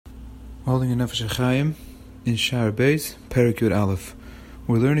Holding a Nefesh HaChaim in Shaar Perek Aleph.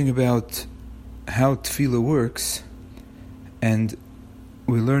 We're learning about how tefillah works, and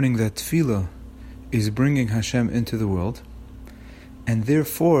we're learning that tefillah is bringing Hashem into the world, and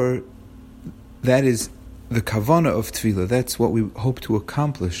therefore that is the kavanah of tefillah. That's what we hope to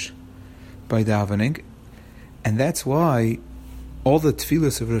accomplish by davening, and that's why all the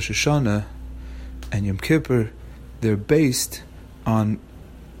tefillahs of Rosh Hashanah and Yom Kippur, they're based on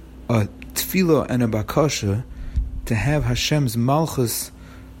a tefillah and a bakasha to have Hashem's malchus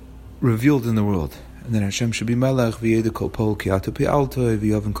revealed in the world. And then Hashem should be melech, v'yeda kol pol ki atu pi'altoi,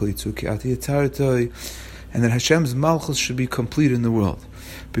 v'yoven kol yitzu ki atu yitzartoi. And then Hashem's malchus should be complete in the world.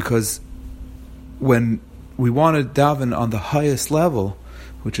 Because when we want to daven on the highest level,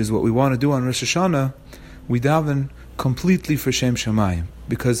 which is what we want to do on Rosh Hashanah, we daven completely for Shem Shamayim.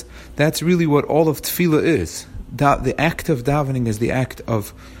 Because that's really what all of tefillah is. The act of davening is the act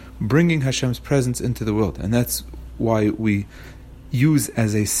of bringing Hashem's presence into the world. And that's why we use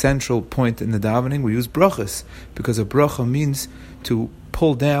as a central point in the davening, we use brachas, because a bracha means to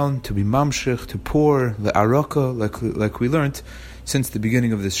pull down, to be mamshich, to pour, le'araka, like we learned since the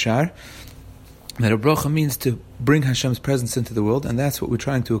beginning of this Shaar, that a bracha means to bring Hashem's presence into the world, and that's what we're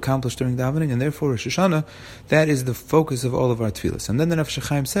trying to accomplish during davening, and therefore Rosh Hashanah, that is the focus of all of our tefillahs. And then the Nefesh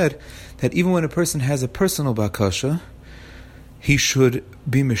HaChaim said that even when a person has a personal bakasha, he should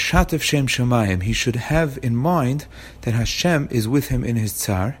be meshatev Shem Shamayim. He should have in mind that Hashem is with him in his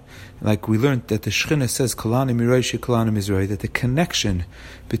tzar. Like we learned that the Shechina says, Kalani Miraishi, Kalani Mizrahi, that the connection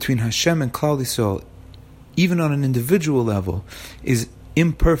between Hashem and Klal Yisrael, even on an individual level, is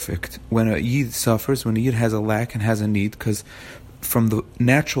imperfect when a Yid suffers, when a Yid has a lack and has a need, because from the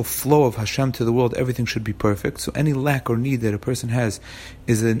natural flow of Hashem to the world, everything should be perfect. So any lack or need that a person has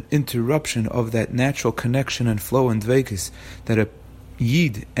is an interruption of that natural connection and flow and dveikis that a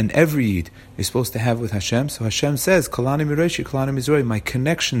Yid and every Yid is supposed to have with Hashem. So Hashem says, Kalani Mireshi, Kalani Mizrahi, my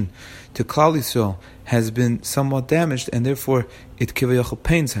connection to Klal Yisrael has been somewhat damaged, and therefore it kivayachal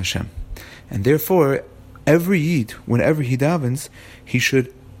pains Hashem. And therefore, every Yid, whenever he davens, he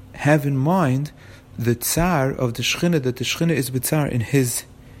should have in mind the tsar of the Shechina, that the Shechina is b'tzar in his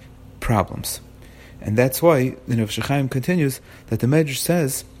problems. And that's why the Nefesh HaChaim continues that the Medrash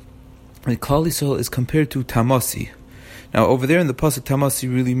says that Klal Yisrael is compared to Tamasi. Now over there in the pasuk,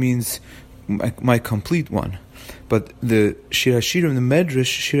 Tamasi really means my complete one. But the Shir HaShirim, the Medrash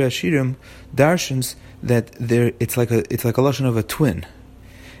Shir HaShirim, darshans that it's like a lashon of a twin.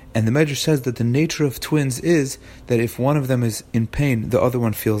 And the Medrash says that the nature of twins is that if one of them is in pain, the other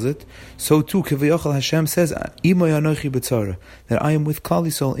one feels it. So too, Kivayachal Hashem says, Imo Yanochi B'tzara, that I am with Klal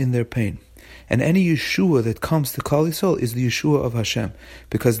Yisrael in their pain. And any Yeshua that comes to Klal Yisrael is the Yeshua of Hashem.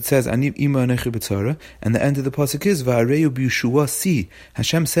 Because it says, Ani Imo Yanochi B'tzara, and the end of the pasuk is, Va'areyu B'Yeshua Si.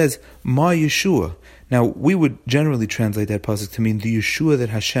 Hashem says, my Yeshua. Now, we would generally translate that pasuk to mean the Yeshua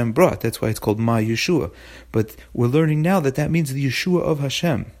that Hashem brought. That's why it's called my Yeshua. But we're learning now that means the Yeshua of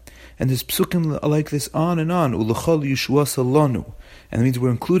Hashem. And there's psukim like this on and on. Ulachal Yeshua salonu. And it means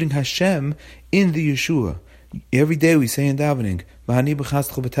we're including Hashem in the Yeshua. Every day we say in davening, V'hani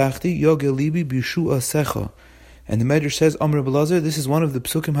b'chastcha b'tachti, yogel libi b'Yeshua secha. And the Medrash says, Amr Belazar, this is one of the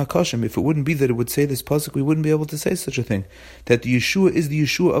psukim hakashim. If it wouldn't be that it would say this pasuk, we wouldn't be able to say such a thing. That the Yeshua is the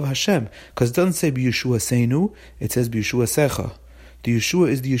Yeshua of Hashem. Because it doesn't say b'Yeshua seinu, it says b'Yeshua secha. The Yeshua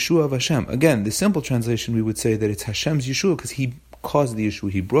is the Yeshua of Hashem. Again, the simple translation we would say that it's Hashem's Yeshua because He caused the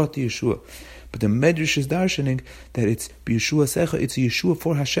Yeshua, He brought the Yeshua. But the Medrash is darshaning that it's Yeshua Secha, it's a Yeshua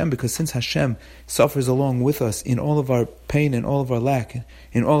for Hashem, because since Hashem suffers along with us in all of our pain and all of our lack,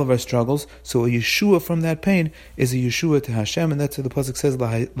 in all of our struggles, so a Yeshua from that pain is a Yeshua to Hashem, and that's what the pasuk says,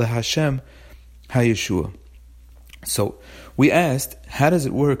 LaHashem HaYeshua. So we asked, how does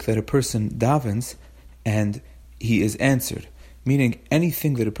it work that a person davens and he is answered? Meaning,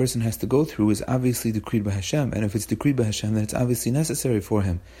 anything that a person has to go through is obviously decreed by Hashem, and if it's decreed by Hashem, then it's obviously necessary for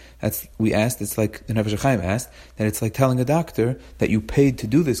him. We asked, it's like the Nefesh HaChaim asked, that it's like telling a doctor that you paid to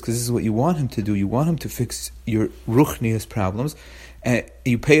do this, because this is what you want him to do. You want him to fix your ruchnius problems, and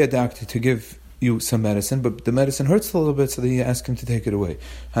you pay a doctor to give you some medicine, but the medicine hurts a little bit, so then you ask him to take it away.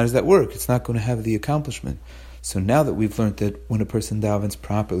 How does that work? It's not going to have the accomplishment. So now that we've learned that when a person davens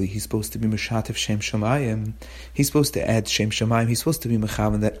properly, he's supposed to be meshatev Shem Shamayim, he's supposed to add Shem Shamayim, he's supposed to be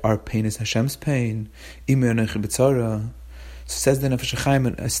mechavan that our pain is Hashem's pain. Imo Yanochi B'tzara. So says the Nefesh HaChaim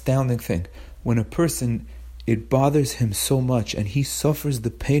an astounding thing. When a person, it bothers him so much and he suffers the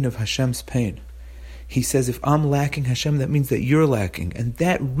pain of Hashem's pain, he says, if I'm lacking Hashem, that means that you're lacking. And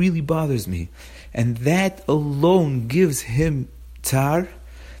that really bothers me. And that alone gives him tzar,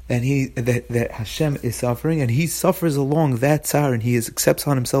 that Hashem is suffering, and he suffers along that tzar, and he accepts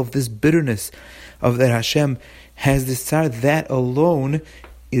on himself this bitterness of that Hashem has this tzar, that alone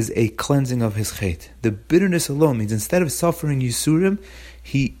is a cleansing of his chet. The bitterness alone means instead of suffering Yisurim,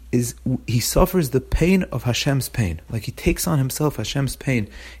 he suffers the pain of Hashem's pain. Like he takes on himself Hashem's pain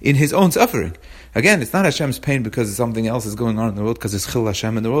in his own suffering. Again, it's not Hashem's pain because something else is going on in the world, because it's Chil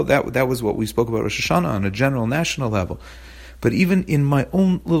Hashem in the world. That was what we spoke about Rosh Hashanah on a general national level. But even in my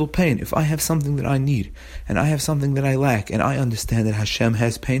own little pain, if I have something that I need, and I have something that I lack, and I understand that Hashem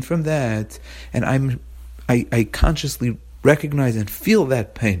has pain from that, and I consciously recognize and feel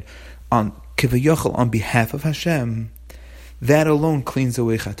that pain on Kivayachal on behalf of Hashem, that alone cleans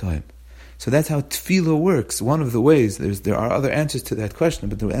away HaChaim. So that's how tefillah works. One of the ways, there are other answers to that question,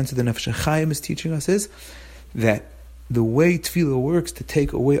 but the answer the Nefesh HaChaim is teaching us is that the way tefillah works to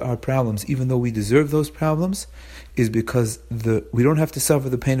take away our problems, even though we deserve those problems, is because we don't have to suffer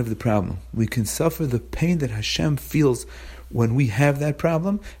the pain of the problem. We can suffer the pain that Hashem feels when we have that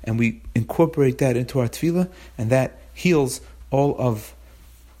problem, and we incorporate that into our tefillah, and that heals all of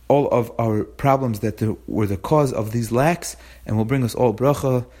our problems that were the cause of these lacks, and will bring us all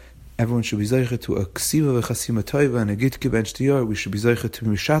bracha. Everyone should be zeicha to a ksiva v'chasima toiva and a gitke ben shtiyar. We should be zeicha to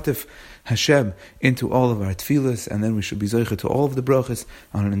mishatif Hashem into all of our tefillas, and then we should be zeicha to all of the brachas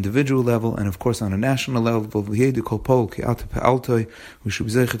on an individual level, and of course on a national level. V'yedu kol pol ki alta pe'altoi. We should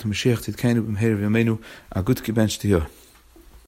be zeicha to Mashiach tzidkenu b'mheir v'yameinu a gitke ben shtiyar.